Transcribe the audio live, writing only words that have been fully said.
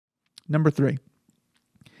Number 3,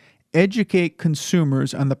 educate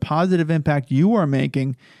consumers on the positive impact you are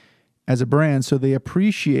making as a brand so they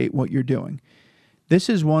appreciate what you're doing. This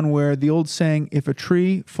is one where the old saying, if a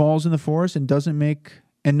tree falls in the forest and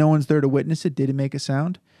no one's there to witness it, did it make a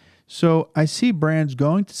sound? So I see brands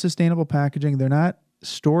going to sustainable packaging. They're not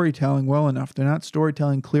storytelling well enough. They're not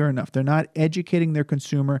storytelling clear enough. They're not educating their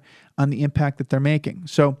consumer on the impact that they're making.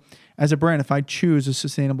 So as a brand, if I choose a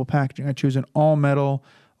sustainable packaging, I choose an all-metal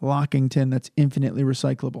locking tin that's infinitely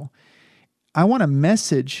recyclable. I want to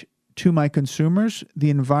message to my consumers the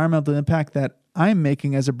environmental impact that I'm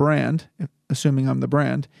making as a brand, assuming I'm the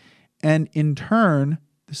brand, and in turn,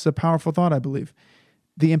 this is a powerful thought, I believe,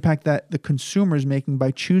 the impact that the consumer is making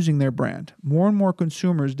by choosing their brand. More and more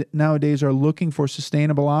consumers nowadays are looking for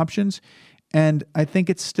sustainable options, and I think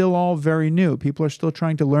it's still all very new. People are still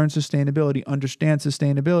trying to learn sustainability, understand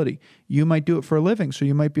sustainability. You might do it for a living, so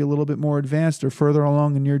you might be a little bit more advanced or further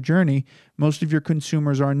along in your journey. Most of your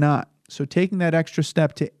consumers are not. So taking that extra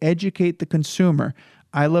step to educate the consumer,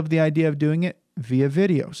 I love the idea of doing it via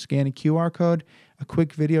video. Scan a QR code, a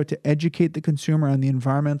quick video to educate the consumer on the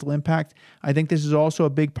environmental impact. I think this is also a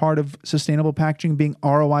big part of sustainable packaging being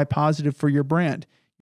ROI positive for your brand.